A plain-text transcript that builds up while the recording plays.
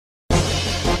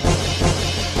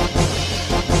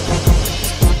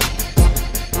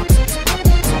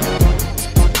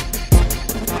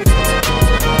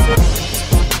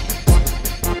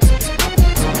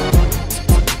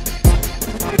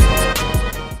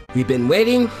We've been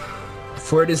waiting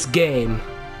for this game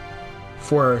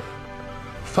for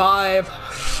 5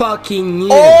 fucking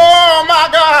years. Oh my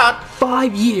god!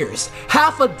 5 years,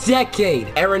 half a decade,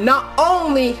 and we're not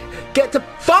only get to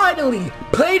finally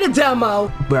play the demo,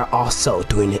 we're also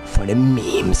doing it for the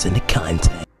memes and the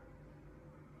content.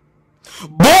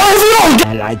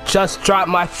 And I just dropped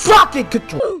my fucking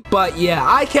control. But yeah,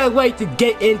 I can't wait to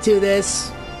get into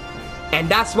this. And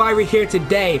that's why we're here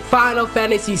today. Final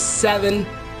Fantasy VII.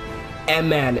 And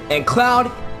man, and Cloud's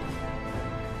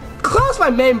my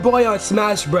main boy on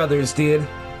Smash Brothers, dude.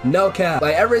 No cap.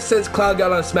 Like ever since Cloud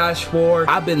got on Smash 4,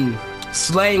 I've been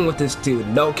slaying with this dude.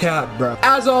 No cap, bro.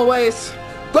 As always,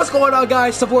 what's going on,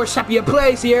 guys? Support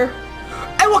ChampionPlayz here.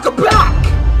 And welcome back!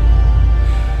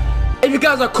 If you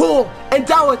guys are cool and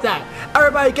down with that,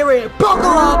 everybody get ready to buckle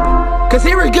up, cause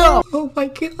here we go. Oh my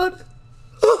god.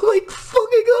 Oh my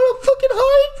fucking god, I'm fucking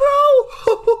high,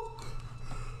 bro.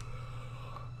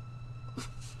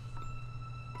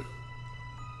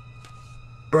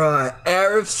 Bruh,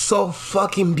 Aerith's so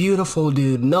fucking beautiful,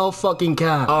 dude. No fucking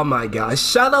cap. Oh my god.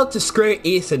 Shout out to Square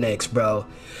Enix, bro.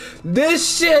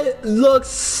 This shit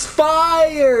looks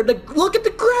fire. Look at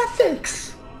the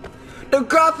graphics. The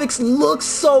graphics look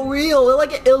so real.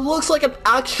 It looks like an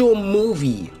actual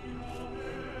movie.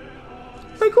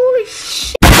 Like, holy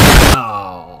shit.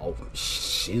 Oh,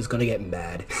 she's gonna get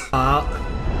mad.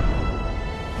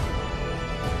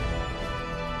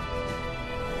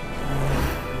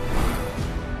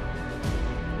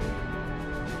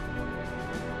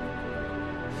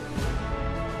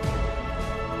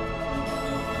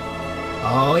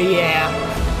 Oh yeah!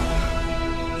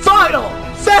 Final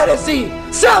Fantasy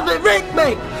VII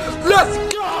Remake! Let's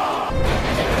go!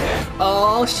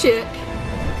 Oh shit!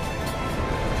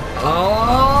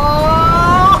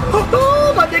 Oh,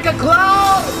 my nigga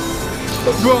Cloud!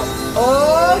 Bro,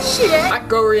 oh shit!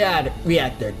 Micro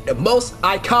reactor, the most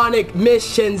iconic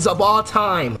missions of all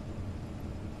time.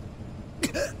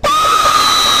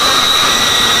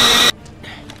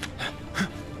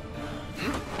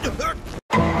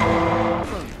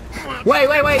 Wait.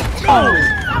 Oh.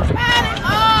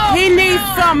 He needs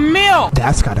some milk.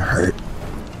 That's gotta hurt.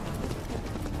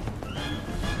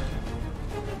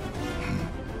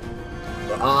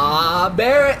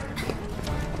 Barrett.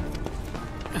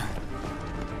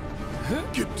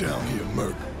 Get down here,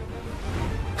 Merc.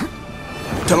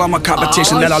 Tell all my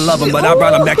competition that I love them, but I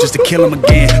brought them back just to kill them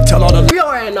again. Tell all the we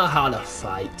already know how to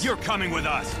fight. You're coming with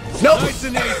us. Nope. Nice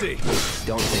and easy.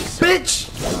 Don't think so.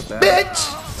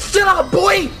 Bitch! Shut up,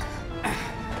 boy!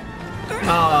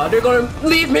 They're gonna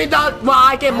leave me down while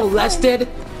I get molested?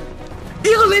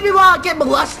 You gonna leave me while I get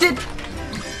molested?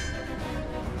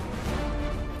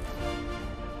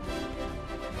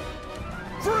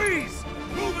 Freeze!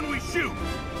 Move and we shoot.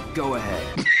 Go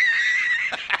ahead.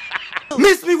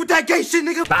 Miss me with that gay shit,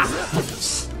 nigga!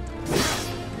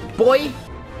 Boy!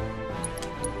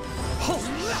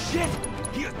 Holy shit!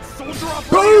 He a soldier off.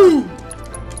 Boom!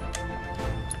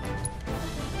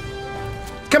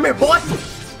 Come here, boy!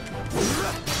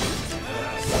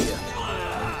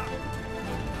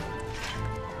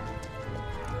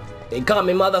 They call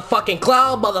me motherfucking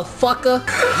Cloud, motherfucker!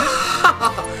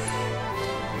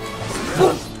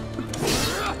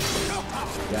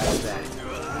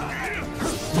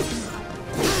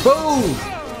 Boom!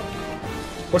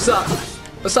 What's up?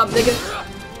 What's up, nigga?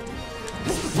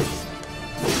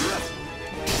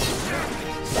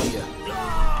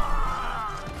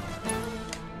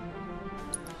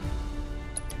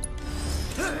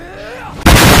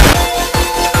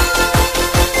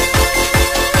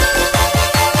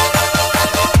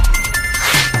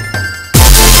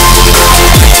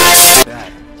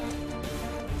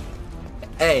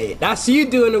 Hey, that's you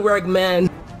doing the work, man.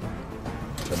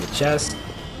 For the chest,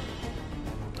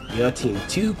 your team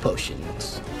 2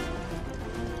 potions.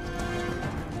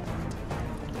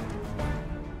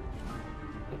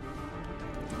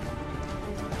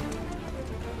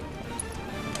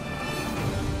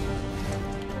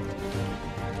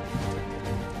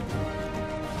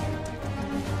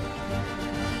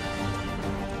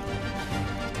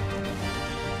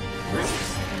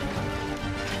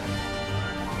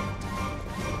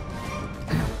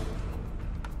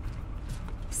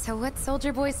 So what's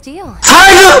Soldier Boy's deal?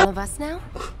 Tiger! All of us now?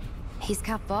 He's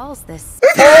got balls this.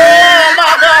 Oh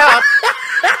my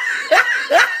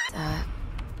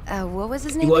god! What was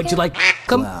his name Would again? you like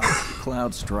come?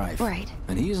 Cloud Strife. Right.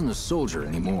 And he isn't a soldier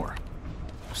anymore.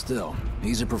 Still,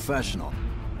 he's a professional.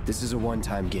 This is a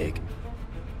one-time gig.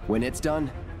 When it's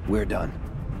done, we're done.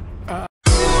 Real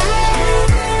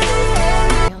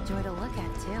joy to look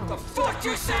at, too. Fuck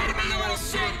you say to me, you little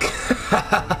shit!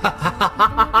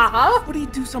 Would he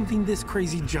do something this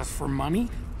crazy just for money?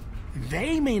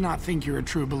 They may not think you're a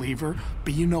true believer,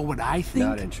 but you know what I think?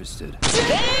 Not interested.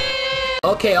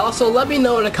 Okay, also let me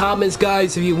know in the comments,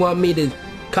 guys, if you want me to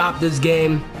cop this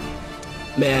game.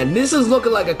 Man, this is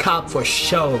looking like a cop for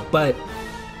show, but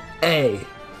hey,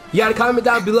 you gotta comment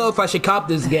down below if I should cop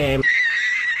this game.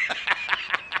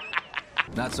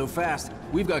 Not so fast.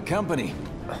 We've got company.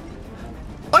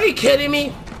 Are you kidding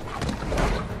me?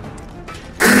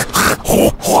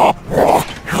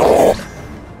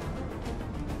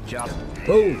 Job.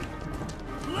 Oh,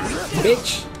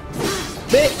 bitch,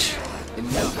 bitch.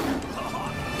 Enough.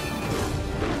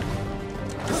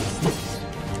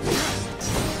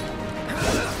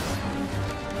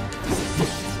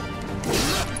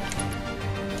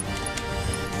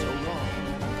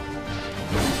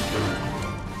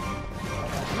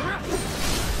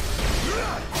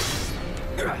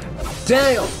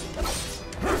 Damn.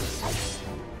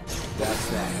 That's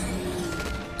that.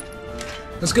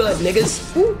 What's good,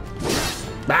 niggas? Woo.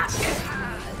 Back.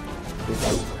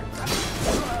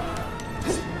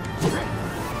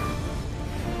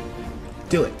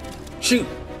 Do it. Shoot.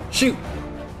 Shoot.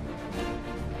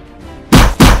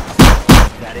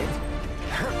 That it?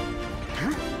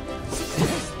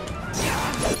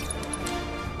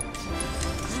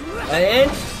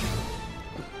 And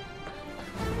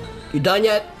you done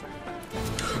yet?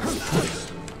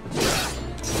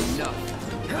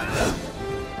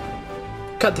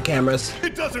 Cut the cameras.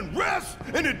 It doesn't rest,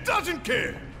 and it doesn't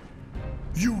care.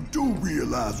 You do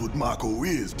realize what Mako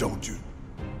is, don't you?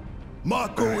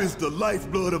 Mako is the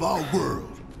lifeblood of our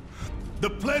world. The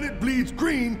planet bleeds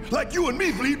green like you and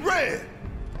me bleed red.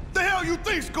 The hell you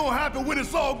think's gonna happen when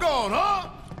it's all gone, huh?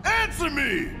 Answer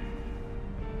me!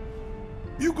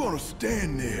 You gonna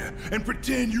stand there and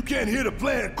pretend you can't hear the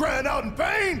planet crying out in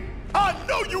pain? I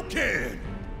know you can!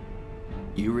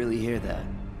 You really hear that?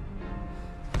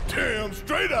 Damn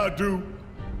straight I do.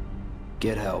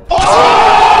 Get help. All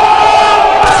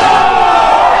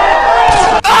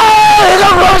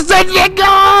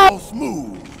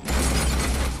smooth.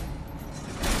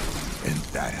 And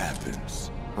that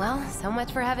happens. Well, so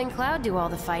much for having Cloud do all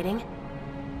the fighting.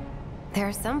 There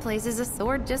are some places a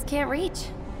sword just can't reach.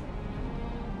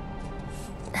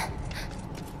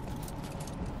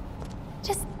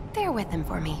 Just bear with him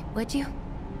for me, would you?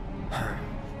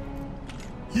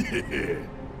 Yeah.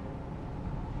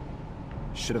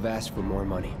 Should have asked for more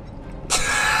money.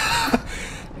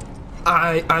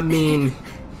 I mean,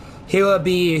 he would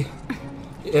be,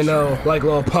 you know, like a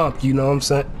little pump, you know what I'm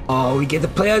saying? Oh, we get to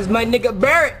play as my nigga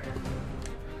Barrett.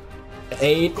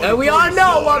 And we all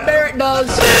know what Barrett does.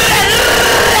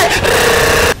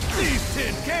 These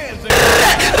tin cans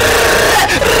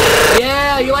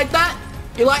Yeah, you like that?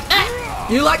 You like that?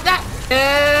 You like that?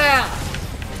 Yeah.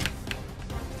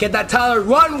 Get that Tyler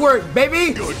run work,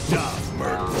 baby. Good job,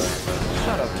 Merc.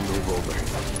 Shut up and move over.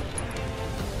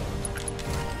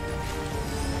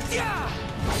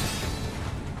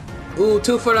 Ooh,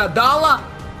 2 for $1.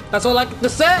 That's all I like to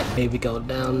say. Here we go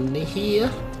down to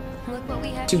here. Look what we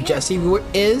have To here. Jesse where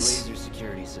is. Laser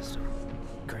security system.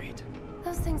 Great.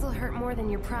 Those things will hurt more than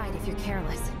your pride if you're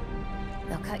careless.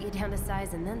 They'll cut you down to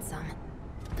size and then some.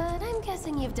 But I'm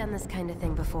guessing you've done this kind of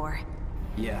thing before.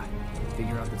 Yeah.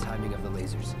 Figure out the timing of the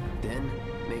lasers. Then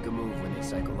make a move when they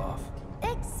cycle off.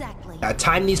 Exactly. I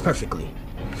timed these perfectly.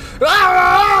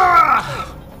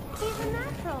 Ah! He's a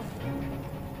natural.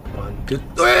 1, 2, 3.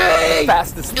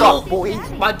 Fast as fuck, boy.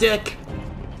 My dick.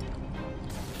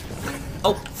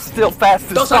 Oh, Still fast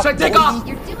as don't fuck, touch my dick boy. off.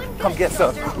 You're doing good, Come get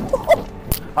some. soldier.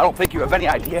 I don't think you have any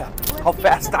idea how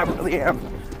fast I really am.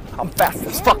 I'm fast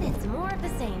as fuck. It's more of the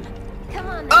same. Come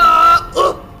on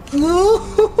now.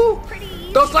 Ooh. Pretty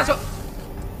easy. Don't touch it.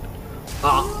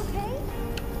 Oh, You okay?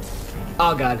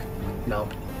 oh God. No.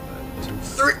 1, 2,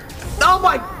 3. Oh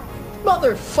my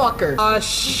motherfucker. Oh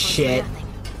shit. Nothing.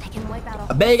 They can wipe out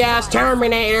A big ass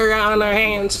Terminator on their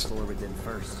hands. Forward then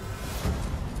first.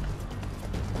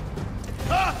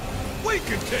 Ha! We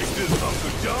can take this hunk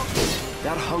of junk.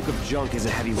 That hunk of junk is a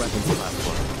heavy weapons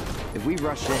platform. If we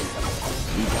rush in,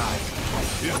 we die.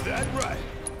 Is that right?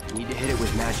 We need to hit it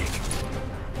with magic.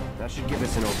 That should give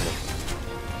us an opening.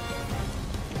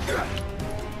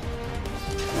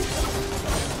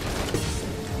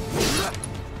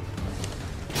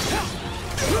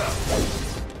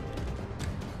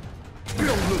 You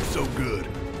don't look so good.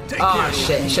 Take care Oh of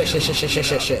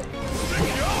shit.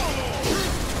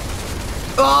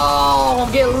 Oh,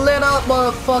 get lit up,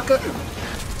 motherfucker.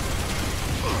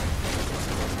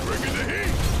 Bringing the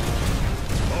heat.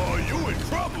 Oh, you in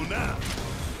trouble now.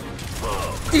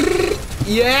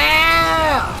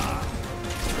 Yeah.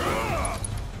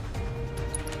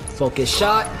 focus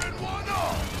shot.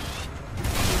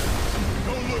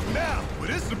 Don't look now, but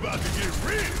it's about to get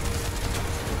real.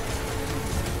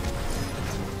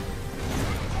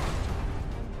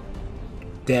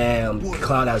 Damn,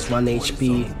 Cloud has 1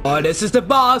 HP. Oh, this is the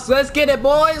boss. Let's get it,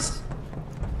 boys.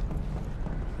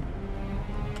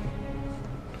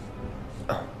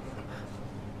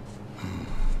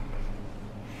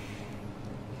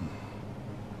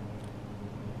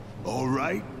 All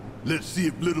right, let's see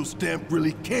if little Stamp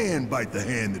really can bite the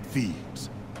hand that feeds.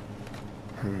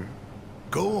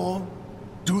 Go on,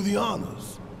 do the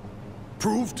honors.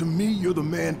 Prove to me you're the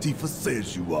man Tifa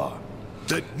says you are.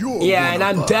 That you're yeah, and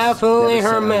I'm definitely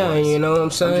her man, you know what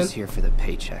I'm saying? I'm just here for the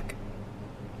paycheck.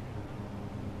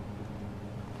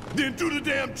 Then do the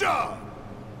damn job!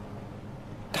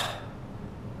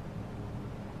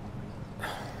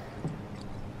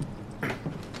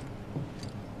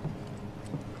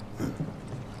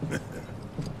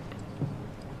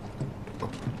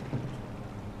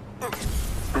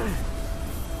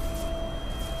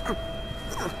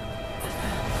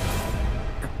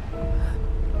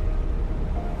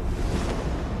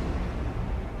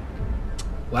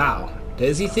 Wow,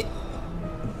 does he think?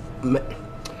 Man,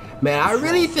 I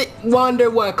really wonder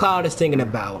what Cloud is thinking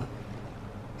about.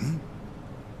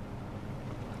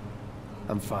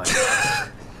 I'm fine.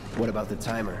 What about the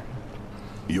timer?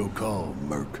 Your call,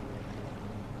 Merc.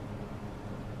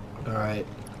 All right.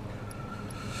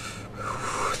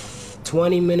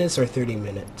 20 minutes or 30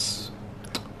 minutes?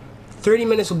 30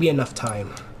 minutes will be enough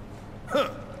time. Huh.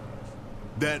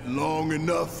 That long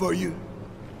enough for you?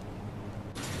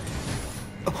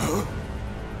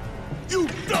 You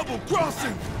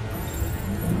double-crossing!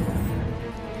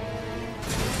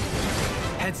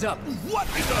 Heads up! What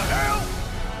in the hell?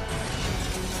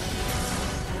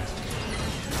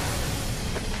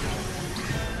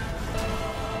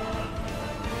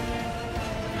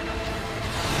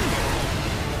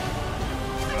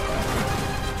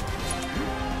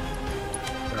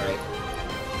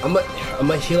 Alright. I'm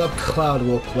gonna heal up Cloud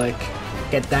real quick.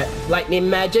 Get that lightning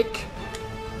magic.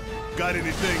 Got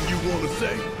anything you want to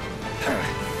say?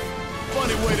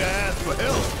 Funny way to ask for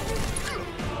help.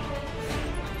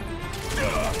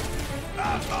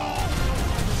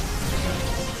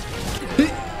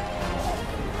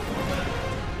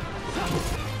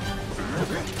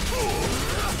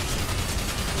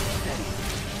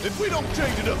 If we don't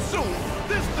change it up soon,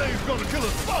 this thing's gonna kill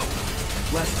us both.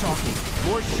 Less talking,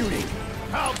 more shooting.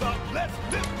 How about less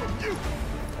this from you?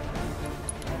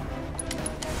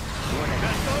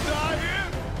 That thunder I hear?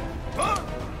 Huh?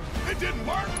 It didn't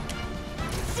work?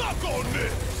 Suck on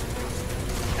this!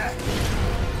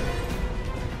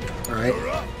 Alright,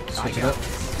 switch it up.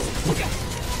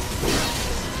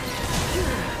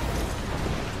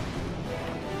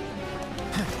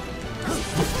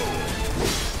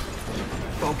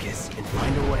 Focus and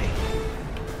find a way.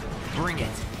 Bring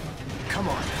it. Come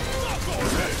on. Suck on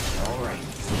this! Alright,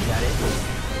 is that it?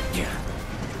 Yeah.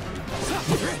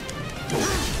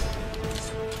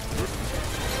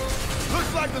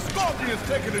 Looks like the Scorpion's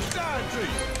taking a shine to you.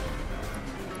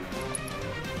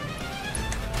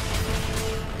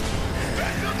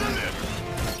 Back up the lift.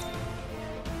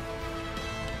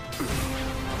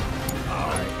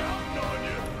 Alright, counting on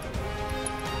you.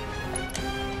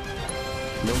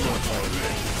 No more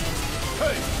playing.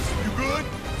 Hey, you good?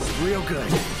 Real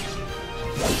good.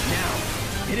 Now,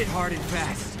 hit it hard and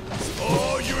fast.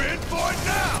 Oh, you're in for it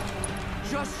now!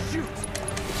 Just shoot.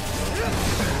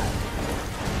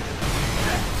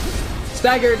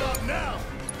 Staggered. Up now!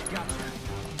 Gotcha.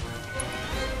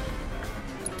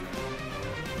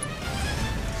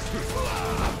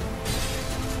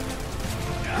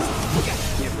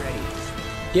 Get ready.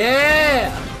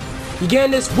 Yeah! You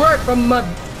getting this work from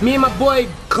me and my boy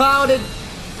Cloud and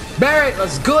Barrett.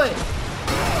 That's good.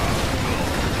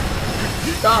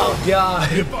 Oh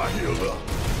god. If I heal up.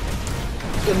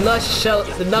 The nutshell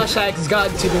has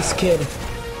gotten to this kid.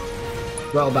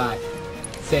 Robot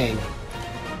thing.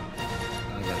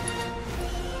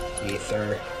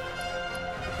 Ether.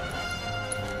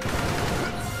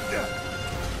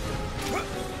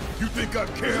 You think I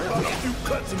care about a few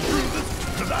cuts and bruises?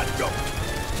 Cause I don't.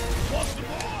 Want some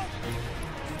more?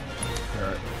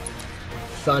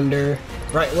 Thunder.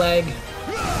 Right leg.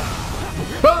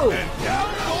 Boom! And down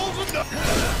goes another.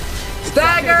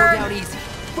 Stagger! Go down easy.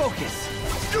 Focus.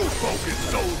 You focus,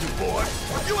 soldier boy.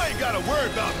 You ain't gotta worry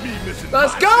about me missing.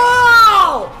 Let's my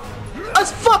go!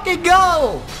 Let's fucking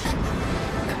go!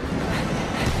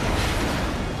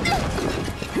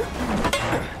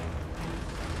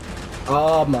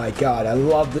 Oh my god, I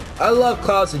love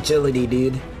Cloud's agility,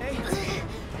 dude.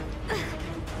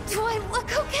 Do I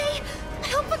look okay?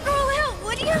 Help a girl out,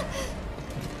 would you?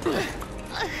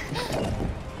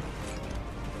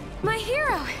 My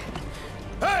hero!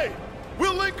 Hey!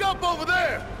 We'll link up over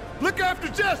there! Look after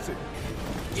Jesse!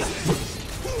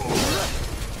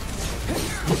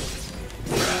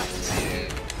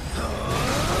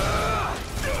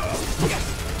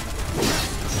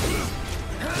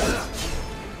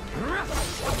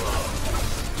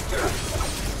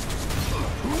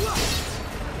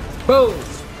 Boom!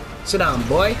 Sit down,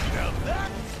 boy.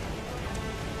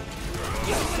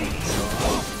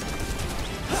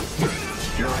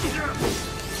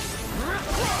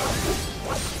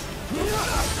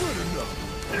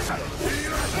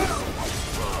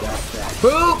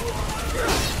 Boop!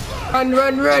 Run,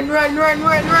 run, run, run, run,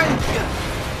 run, run!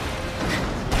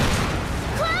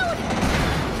 Cloud!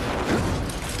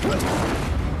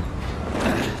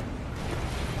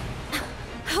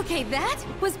 Okay, that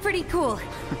was pretty cool.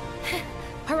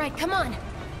 Alright, come on.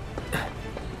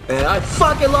 Man, I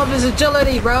fucking love his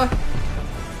agility, bro.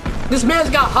 This man's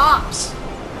got hops.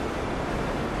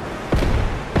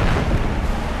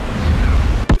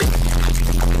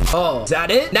 Oh, is that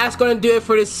it? That's gonna do it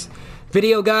for this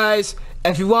video, guys.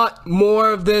 If you want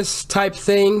more of this type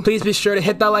thing, please be sure to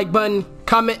hit that like button,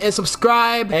 comment, and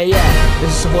subscribe. And yeah,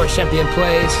 this is your boy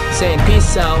ChampionPlayz saying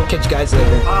peace out. Catch you guys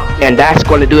later. And that's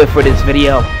going to do it for this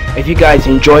video. If you guys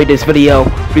enjoyed this video,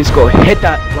 please go hit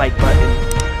that like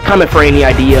button, comment for any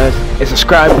ideas, and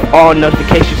subscribe with all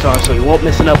notifications on so you won't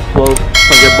miss an upload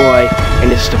from your boy. And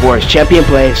this is the boy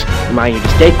ChampionPlayz. Remind you to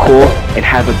stay cool and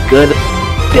have a good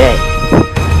day.